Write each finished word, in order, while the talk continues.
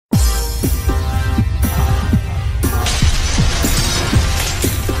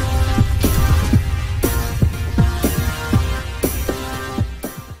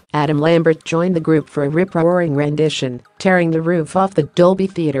Adam Lambert joined the group for a rip-roaring rendition, tearing the roof off the Dolby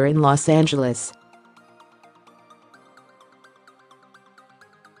Theatre in Los Angeles.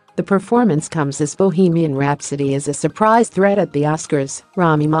 The performance comes as Bohemian Rhapsody is a surprise threat at the Oscars.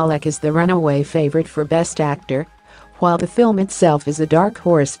 Rami Malek is the runaway favorite for Best Actor, while the film itself is a dark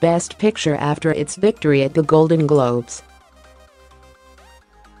horse Best Picture after its victory at the Golden Globes.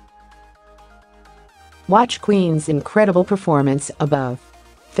 Watch Queen's incredible performance above.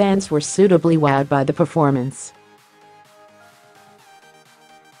 Fans were suitably wowed by the performance.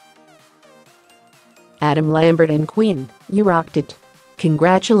 Adam Lambert and Queen, you rocked it.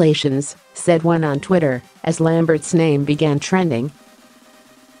 Congratulations, said one on Twitter, as Lambert's name began trending.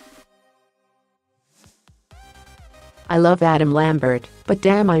 I love Adam Lambert, but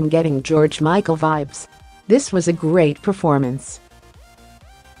damn, I'm getting George Michael vibes. This was a great performance.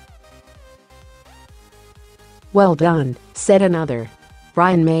 Well done, said another.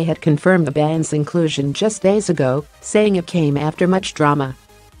 Brian May had confirmed the band's inclusion just days ago, saying it came after much drama.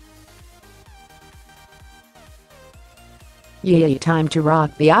 Yeah, time to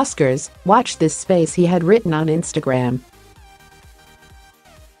rock the Oscars, watch this space, he had written on Instagram.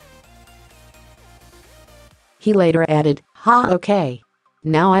 He later added, "Ha, okay.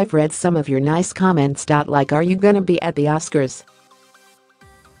 Now I've read some of your nice comments. Like, are you gonna be at the Oscars?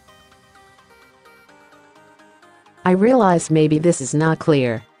 I realize maybe this is not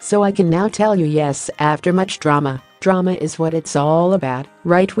clear, so I can now tell you yes, after much drama. Drama is what it's all about,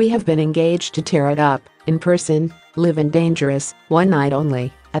 right? We have been engaged to tear it up, in person, live and dangerous, one night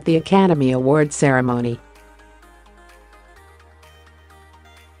only, at the Academy Award ceremony.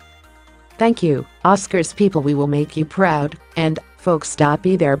 Thank you, Oscars people, we will make you proud, and, folks,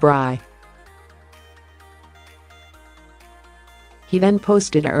 be there, bri." He then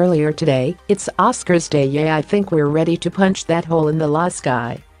posted earlier today, "It's Oscars day, yeah, I think we're ready to punch that hole in the la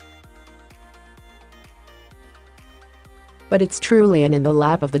sky." But it's truly an in the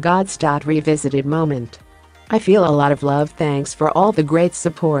lap of the gods. Revisited moment. I feel a lot of love, thanks for all the great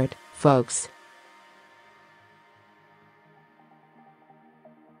support, folks.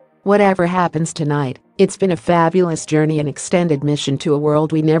 Whatever happens tonight, it's been a fabulous journey, an extended mission to a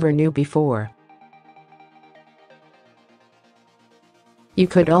world we never knew before. You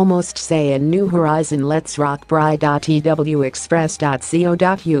could almost say a new horizon. Let's rock, bri.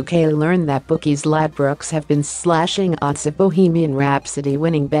 twexpress.co.uk learned that bookies Ladbrokes have been slashing odds of Bohemian Rhapsody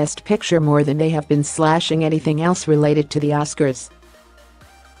winning Best Picture more than they have been slashing anything else related to the Oscars.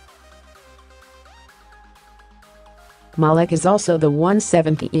 Malek is also the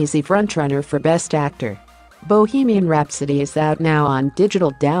 170 easy frontrunner for Best Actor. Bohemian Rhapsody is out now on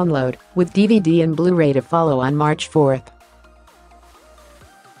digital download, with DVD and Blu-ray to follow on March 4th.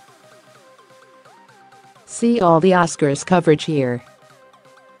 See all the Oscars coverage here.